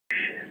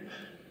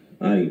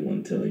I didn't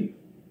want to tell you.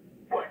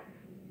 What?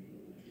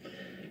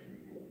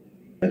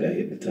 I got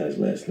hypnotized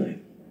last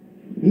night.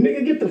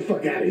 Nigga, get the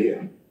fuck out of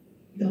here.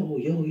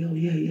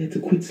 Yeah, to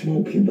quit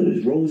smoking, but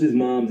it's Rose's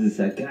mom's a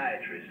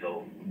psychiatrist,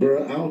 so...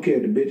 Bruh, I don't care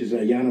if the bitches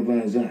are Yana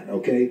Van Zant,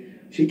 okay?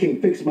 She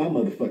can't fix my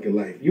motherfucking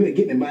life. You ain't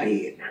getting in my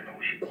head. I know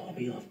she caught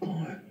me off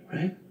guard,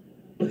 right?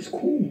 But it's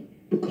cool,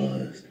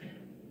 because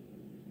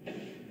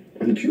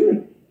I'm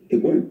cured. It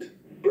worked.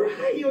 Bruh,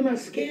 how you not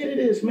scared of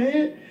this,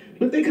 man?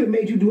 Look, they could have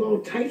made you do all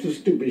types of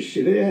stupid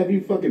shit. They have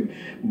you fucking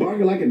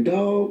barking like a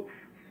dog,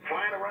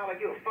 flying around like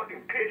you're a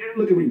fucking pigeon,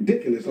 looking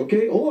ridiculous,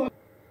 okay? Or...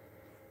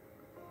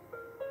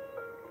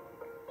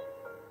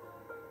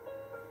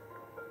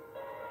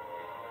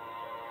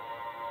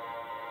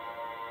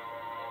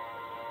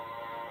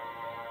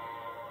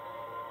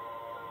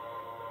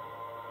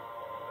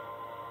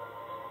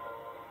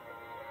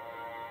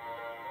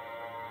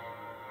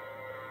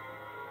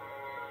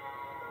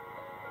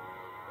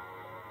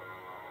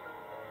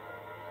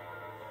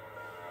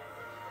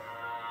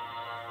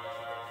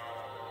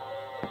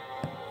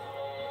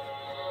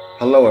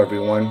 Hello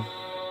everyone.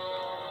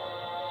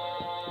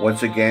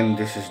 Once again,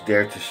 this is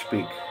Dare to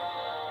Speak.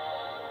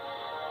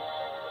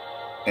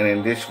 And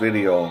in this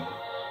video,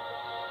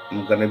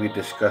 I'm going to be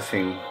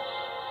discussing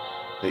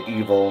the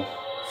evil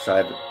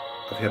side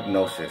of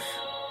hypnosis.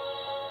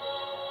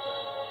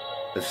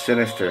 The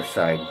sinister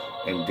side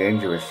and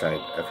dangerous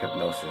side of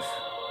hypnosis.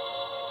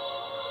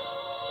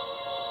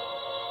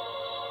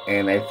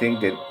 And I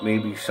think that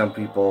maybe some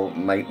people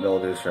might know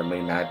this or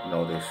may not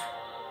know this.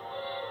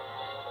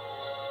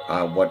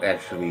 What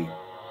actually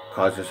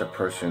causes a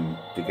person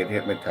to get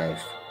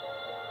hypnotized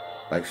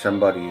by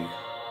somebody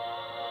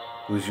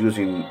who's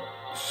using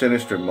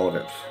sinister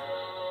motives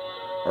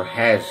or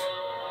has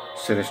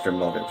sinister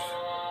motives.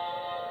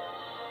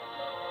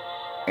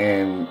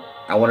 And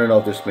I want to know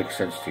if this makes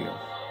sense to you.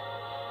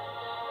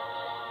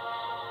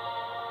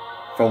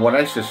 From what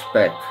I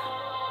suspect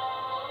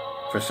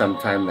for some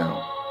time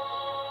now,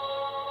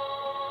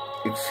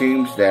 it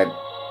seems that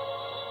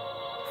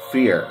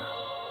fear,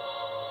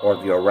 or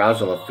the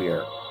arousal of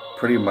fear,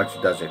 pretty much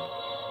does it.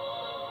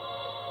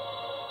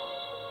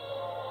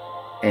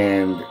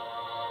 And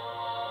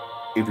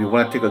if you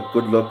want to take a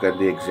good look at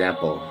the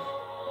example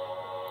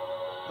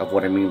of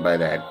what I mean by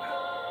that,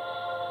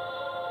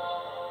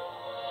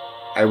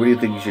 I really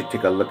think you should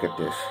take a look at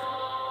this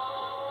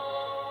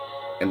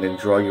and then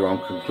draw your own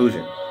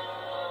conclusion.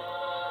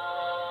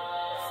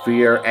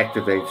 Fear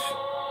activates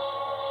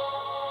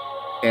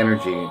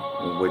energy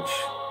in which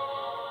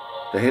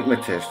the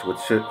hypnotist with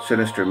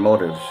sinister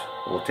motives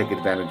will take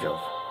advantage of.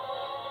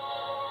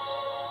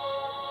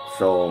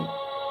 So,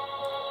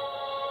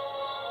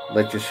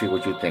 let's just see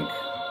what you think.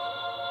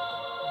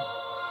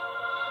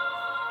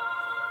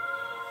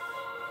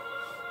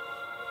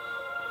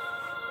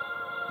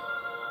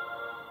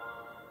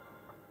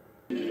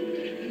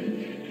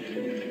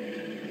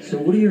 So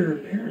what do your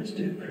parents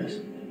do, Chris?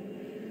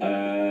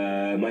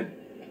 My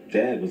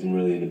dad wasn't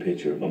really in the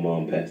picture. My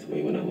mom passed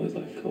away when I was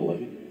like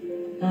 11.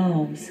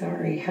 Oh, I'm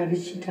sorry. How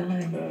did she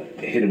die?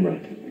 Hit and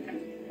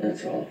run.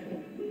 That's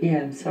awful.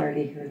 Yeah, I'm sorry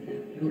to hear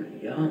that. You were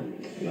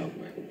young. No,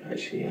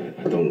 actually,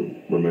 I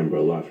don't remember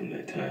a lot from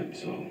that time,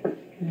 so...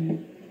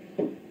 Mm.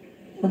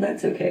 Well,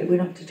 that's okay. We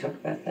don't have to talk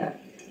about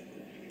that.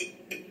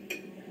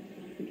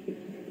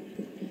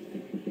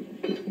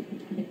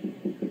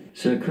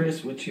 So,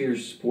 Chris, what's your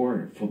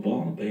sport?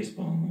 Football?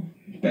 Baseball?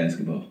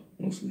 Basketball,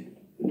 mostly.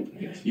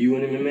 Yes. You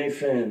an MMA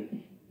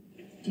fan?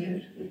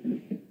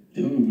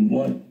 Dude,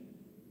 what?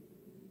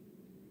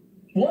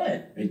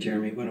 What? Hey,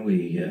 Jeremy, why don't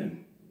we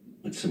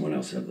let someone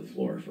else have the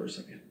floor for a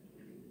second?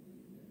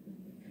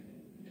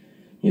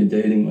 You're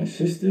dating my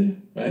sister,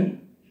 right?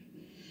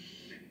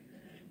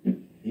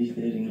 He's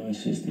dating my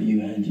sister.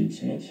 You had your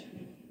chance.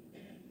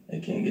 I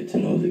can't get to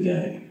know the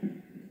guy.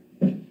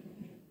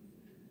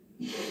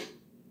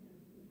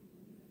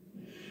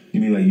 You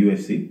mean like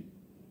UFC?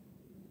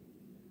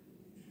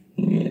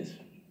 Yes.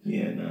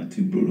 Yeah, nah,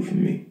 too brutal for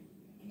me.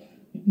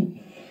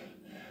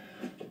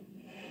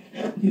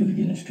 You ever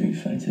get in street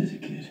fights as a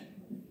kid?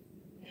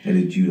 I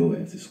did judo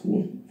after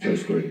school,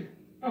 first grade.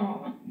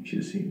 Aw. You should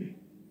have seen me.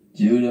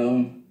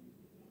 Judo?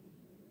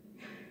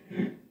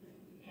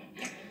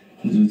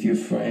 With your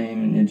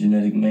frame and your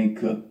genetic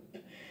makeup,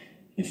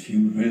 if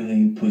you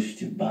really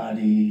pushed your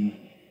body,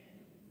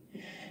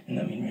 and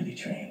I mean really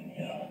trained,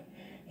 you know,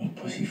 no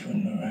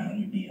pussyfooting around,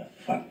 you'd be a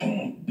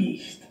fucking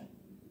beast.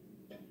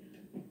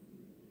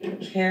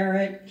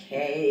 Carrot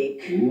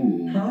cake.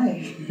 Ooh.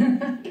 Hi.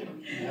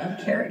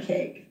 Carrot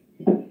cake.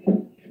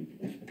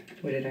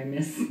 What did I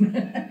miss?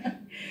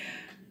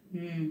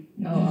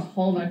 Oh, a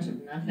whole bunch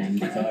of nothing.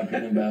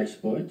 Talking about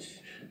sports?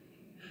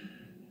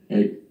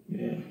 Hey.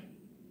 Yeah.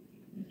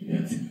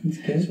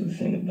 That's the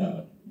thing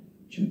about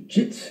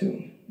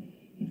jiu-jitsu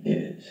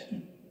is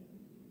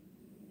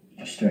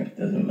your strength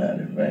doesn't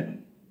matter, right?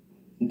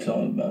 It's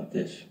all about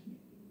this.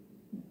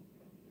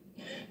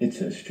 It's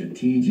a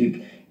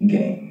strategic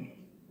game,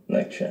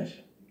 like chess.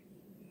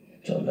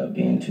 It's all about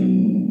being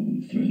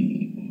 2,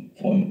 3,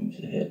 4 moves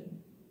ahead.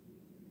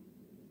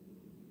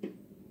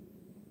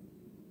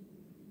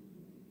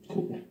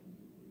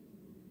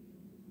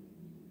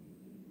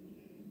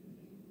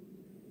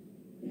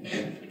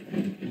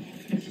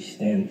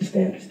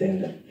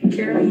 Stand up.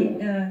 Jeremy,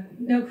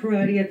 no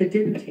karate at the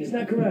dinner table. It's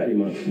not karate,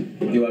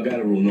 Mom. Yo, I got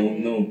a rule.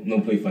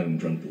 No play fighting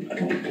drunk dude. I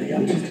don't play.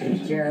 I'm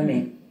just...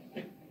 Jeremy.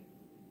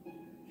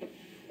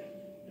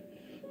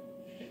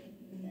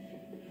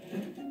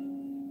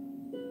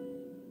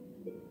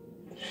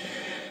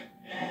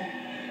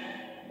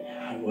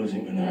 I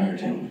wasn't gonna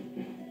hurt him.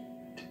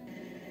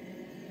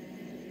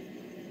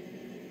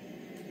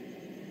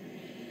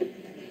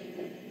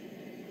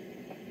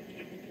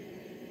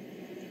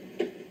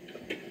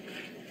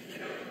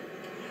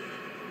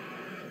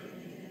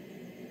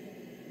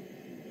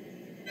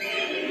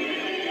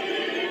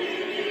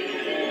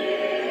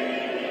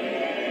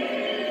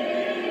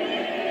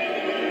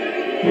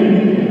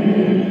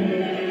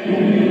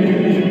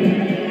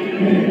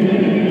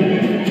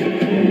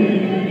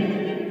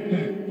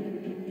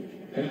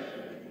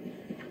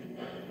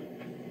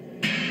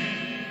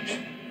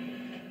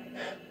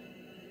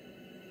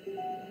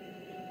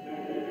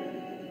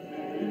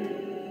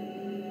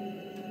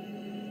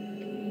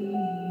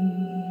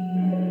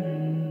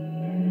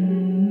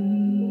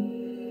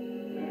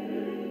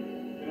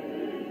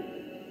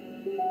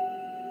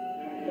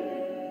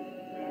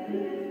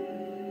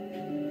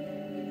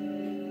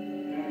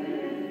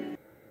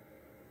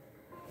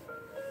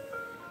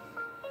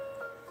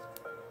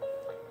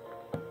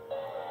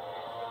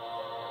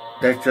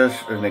 That's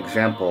just an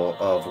example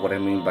of what I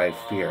mean by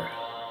fear,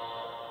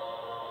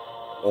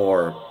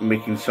 or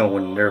making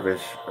someone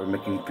nervous, or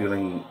making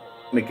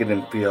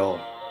them feel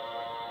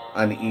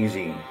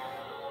uneasy,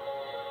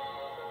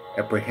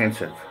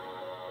 apprehensive,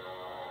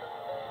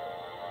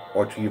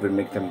 or to even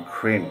make them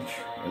cringe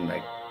and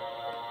like,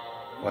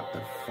 what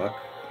the fuck?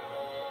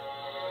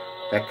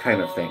 That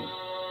kind of thing.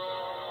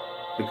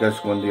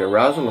 Because when the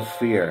arousal of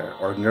fear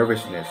or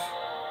nervousness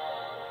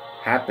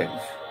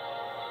happens,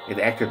 it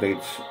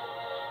activates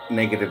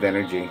negative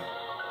energy,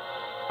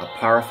 a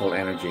powerful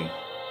energy,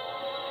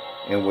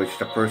 in which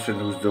the person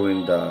who's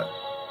doing the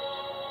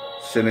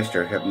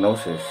sinister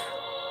hypnosis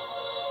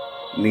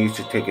needs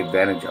to take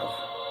advantage of.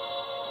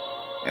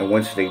 And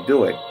once they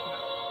do it,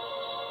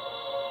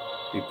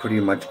 they pretty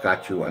much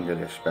got you under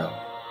their spell.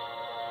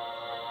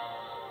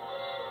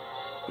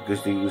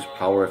 Because they use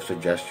power of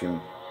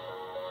suggestion.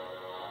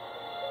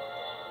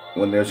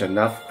 When there's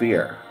enough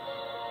fear,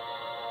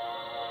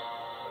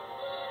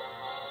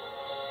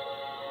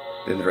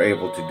 then they're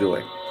able to do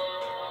it.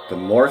 The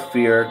more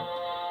fear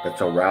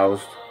that's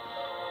aroused,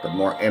 the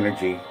more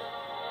energy,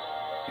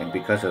 and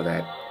because of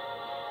that,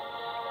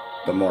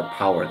 the more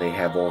power they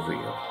have over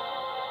you.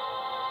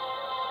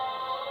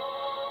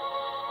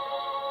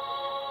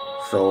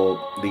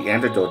 So the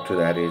antidote to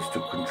that is to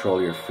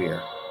control your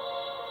fear.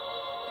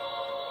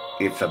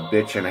 It's a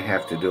bitch and a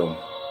half to do,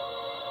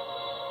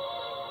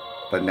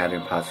 but not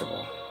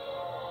impossible.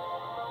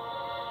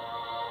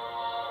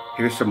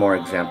 Here's some more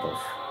examples.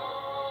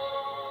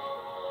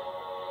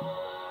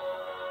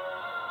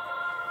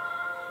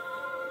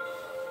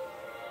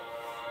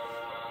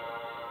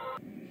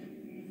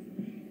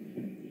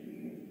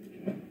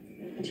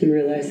 Do you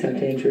realize how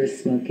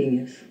dangerous smoking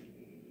is?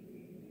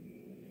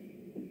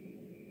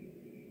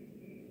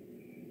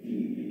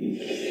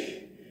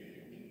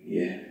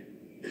 Yeah.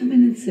 Come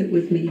in and sit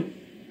with me,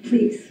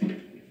 please.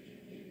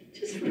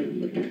 Just for a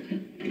little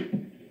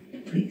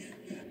bit. Please.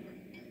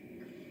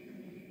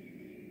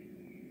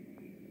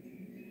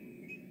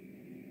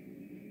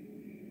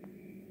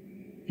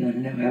 You want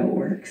to know how it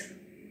works?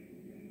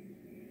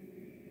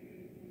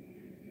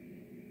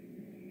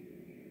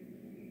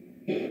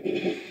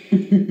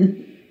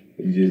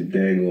 You just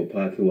dangle a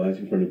pocket watch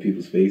in front of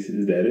people's faces,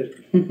 is that it?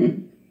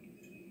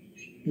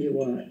 You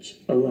watch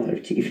a lot of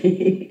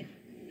TV.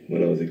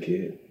 When I was a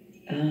kid.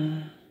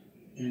 Now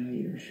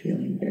you're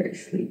feeling very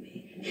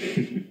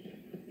sleepy.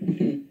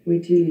 We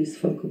do use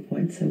focal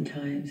points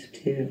sometimes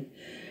to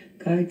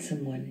guide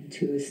someone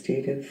into a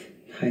state of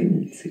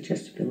heightened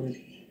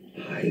suggestibility.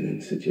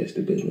 Heightened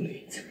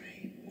suggestibility. That's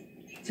right.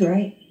 That's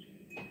right.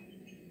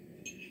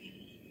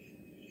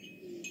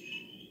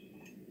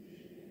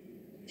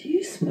 Do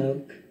you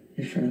smoke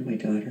in front of my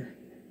daughter?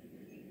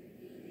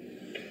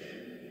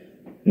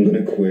 I'm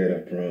gonna quit, I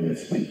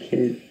promise. That's my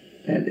kid.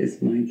 That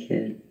is my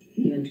kid.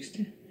 You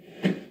understand?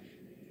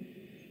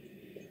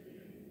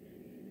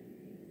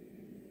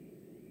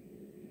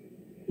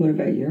 What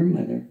about your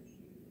mother?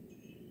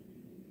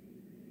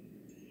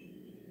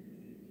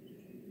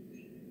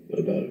 What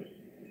about her?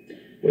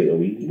 Wait, are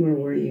we? Where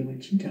were you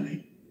when she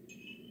died?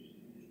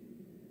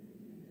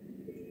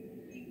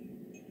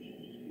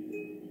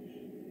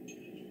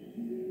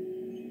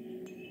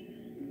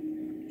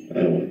 I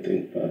don't want to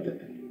think about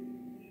that.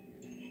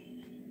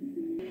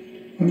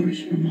 Where was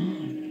your mom?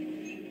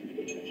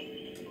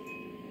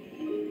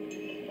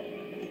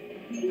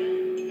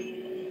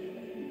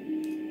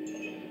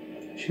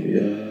 She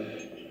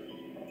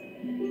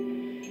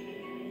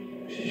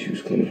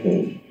was coming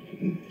home.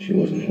 She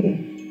wasn't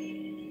home.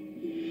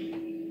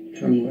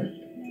 From work?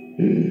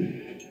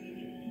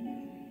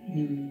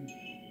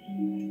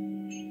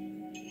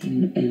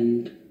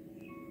 And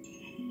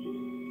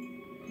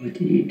what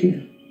did you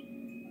do?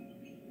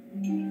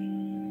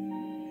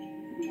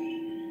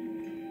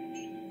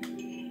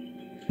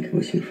 it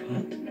was your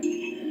fault.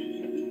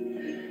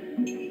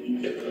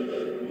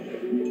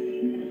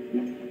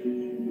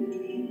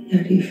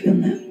 How do you feel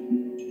now?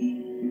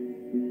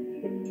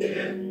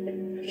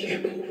 I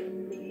can't move.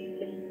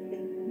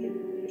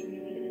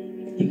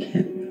 You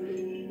can't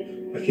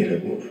move. Why can't I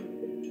move?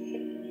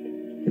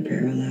 You're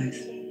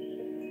paralyzed.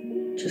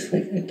 Just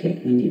like that day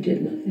when you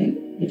did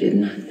nothing. You did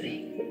nothing.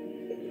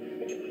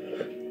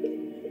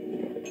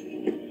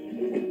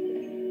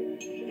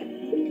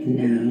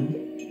 Now,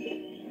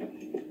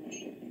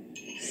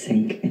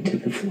 sink into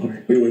the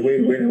floor. Wait.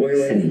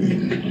 Sink.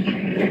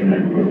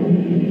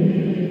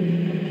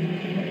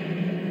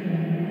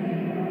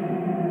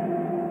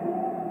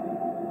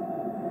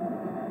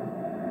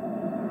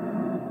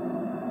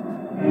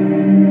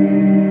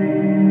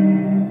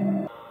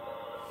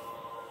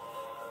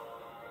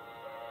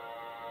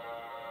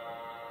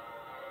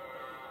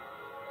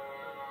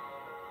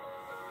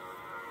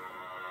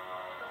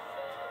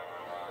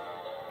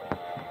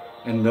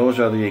 And those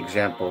are the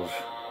examples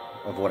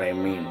of what I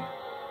mean.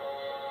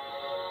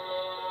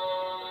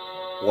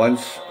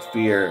 Once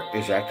fear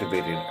is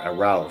activated,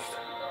 aroused,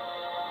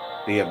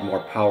 they have more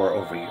power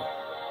over you.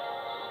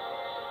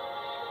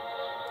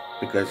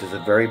 Because it's a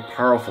very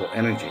powerful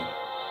energy.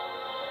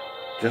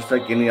 Just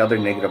like any other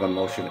negative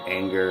emotion,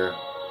 anger,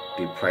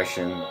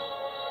 depression,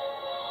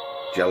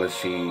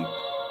 jealousy,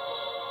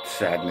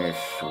 sadness,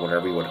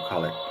 whatever you want to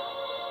call it.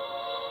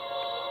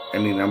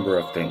 Any number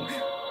of things.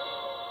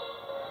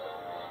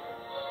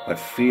 But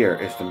fear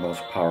is the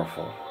most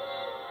powerful.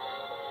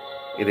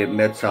 It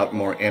emits out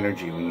more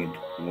energy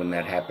when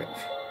that happens.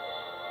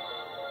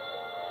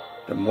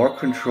 The more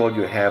control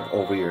you have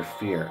over your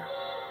fear,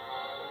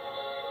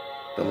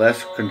 the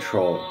less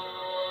control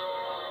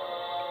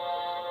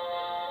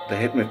the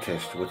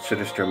hypnotist with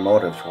sinister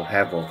motives will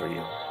have over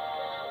you.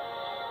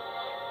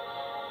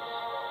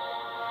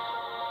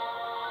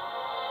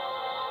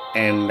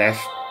 And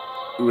that's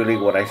really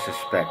what I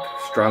suspect,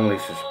 strongly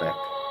suspect.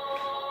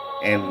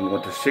 And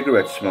with the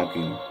cigarette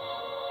smoking,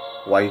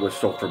 why it was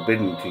so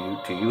forbidden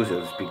to use it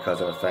is because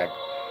of the fact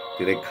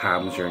that it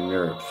calms your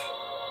nerves.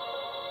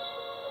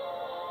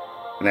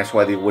 And that's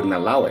why they wouldn't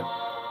allow it.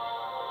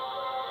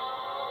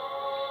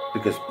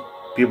 Because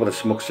people that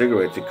smoke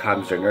cigarettes, it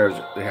calms their nerves.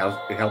 It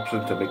helps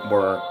them to make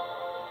more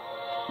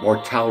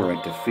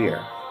tolerant to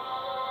fear.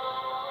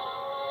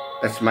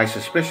 That's my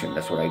suspicion.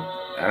 That's what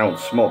I don't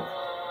smoke,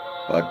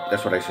 but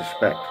that's what I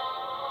suspect.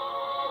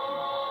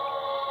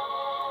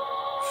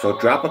 So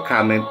drop a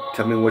comment,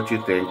 tell me what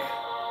you think.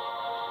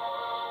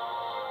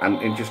 I'm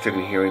interested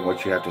in hearing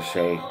what you have to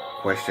say,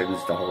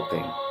 questions, the whole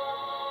thing.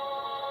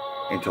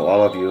 And to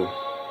all of you,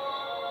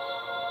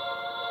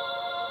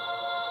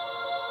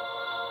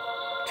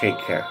 take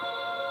care.